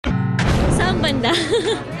banda.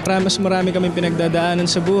 Marami kaming pinagdadaanan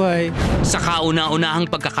sa buhay. Sa kauna-unahang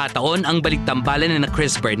pagkakataon, ang baliktambalan na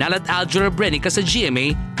Chris Bernal at Aljura Brenica sa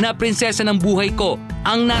GMA na prinsesa ng buhay ko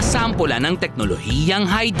ang nasampulan ng teknolohiyang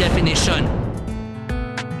high definition.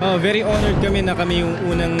 Very honored kami na kami yung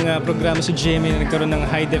unang programa sa GMA na nagkaroon ng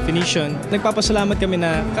high definition. Nagpapasalamat kami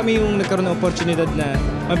na kami yung nagkaroon ng oportunidad na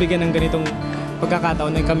mabigyan ng ganitong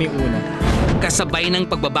pagkakataon na kami una. Kasabay ng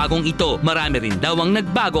pagbabagong ito, marami rin daw ang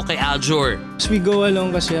nagbago kay Aljur. As we go along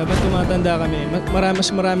kasi habang tumatanda kami,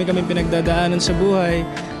 marami kaming pinagdadaanan sa buhay,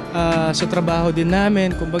 sa trabaho din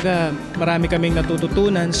namin. Kumbaga, marami kaming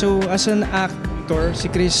natututunan. So as an actor, si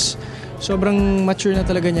Chris, sobrang mature na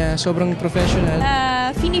talaga niya, sobrang professional.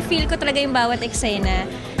 Feel ko talaga yung bawat eksena.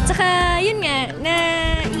 Tsaka yun nga,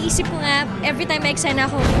 naiisip ko nga, every time may eksena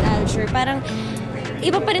ako with Aljur, parang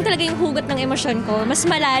iba pa rin talaga yung hugot ng emosyon ko. Mas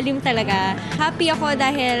malalim talaga. Happy ako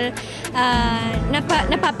dahil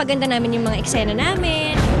napapaganda namin yung mga eksena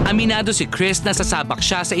namin. Aminado si Chris na sasabak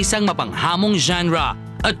siya sa isang mapanghamong genre.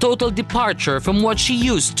 A total departure from what she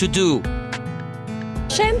used to do.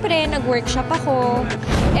 Siyempre, nag-workshop ako.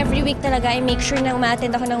 Every week talaga, I make sure na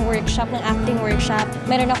ma-attend ako ng workshop, ng acting workshop.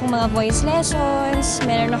 Meron akong mga voice lessons,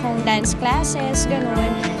 meron akong dance classes,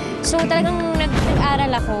 gano'n. So talagang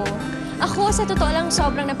nag-aral ako. Ako, sa totoo lang,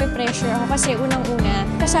 sobrang nape-pressure ako kasi unang-una,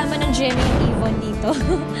 kasama ng GMA yung Yvonne dito.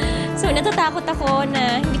 So natatakot ako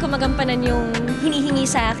na hindi ko magampanan yung hinihingi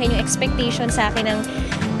sa akin, yung expectation sa akin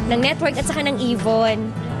ng network at saka ng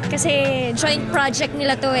Yvonne. Kasi joint project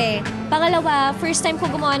nila to eh. Pangalawa, first time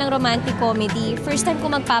ko gumawa ng romantic comedy. First time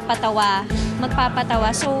ko magpapatawa.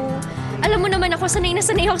 So, alam mo naman ako, sanay na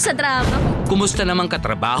sanay ako sa drama. Kumusta namang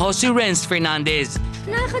katrabaho si Renz Fernandez?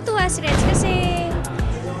 Nakakatuwa si Renz kasi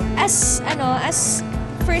as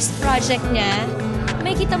first project niya,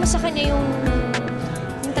 may kita mo sa kanya yung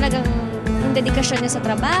talagang yung dedikasyon niya sa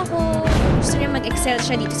trabaho. Gusto niya mag-excel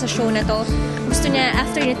siya dito sa show na to. Gusto niya,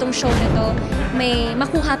 after nitong show na to, may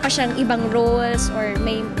makuha pa siyang ibang roles or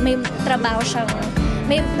may trabaho siyang,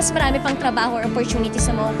 may mas marami pang trabaho or opportunities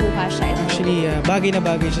na makukuha siya. Actually, bagay na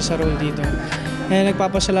bagay siya sa role dito.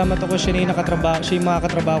 Nagpapasalamat ako siya yung mga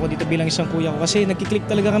katrabaho ko dito bilang isang kuya ko. Kasi nagkiklik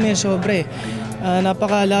talaga kami sobre.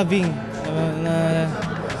 Napaka-loving na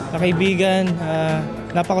kaibigan,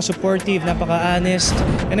 napaka-supportive, napaka-honest.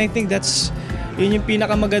 And I think yun yung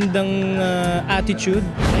pinakamagandang attitude.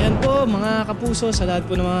 Ayan po mga kapuso, sa lahat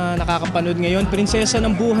po ng mga nakakapanood ngayon, prinsesa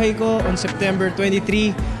ng buhay ko on September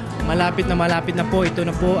 23. Malapit na po. Ito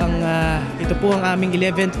po ang aming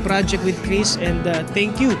 11th project with Chris and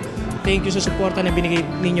thank you. Thank you sa suporta na binigay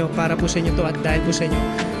ninyo para po sa inyo to at dahil po sa inyo,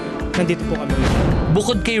 nandito po kami.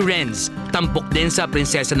 Bukod kay Renz, tampok din sa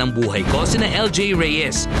prinsesa ng buhay ko sina LJ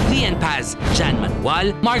Reyes, Lian Paz, Jan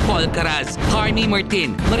Manuel, Marco Alkris, Carmi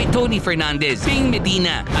Martin, Maritoni Fernandez, Ping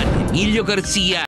Medina at Emilio Garcia.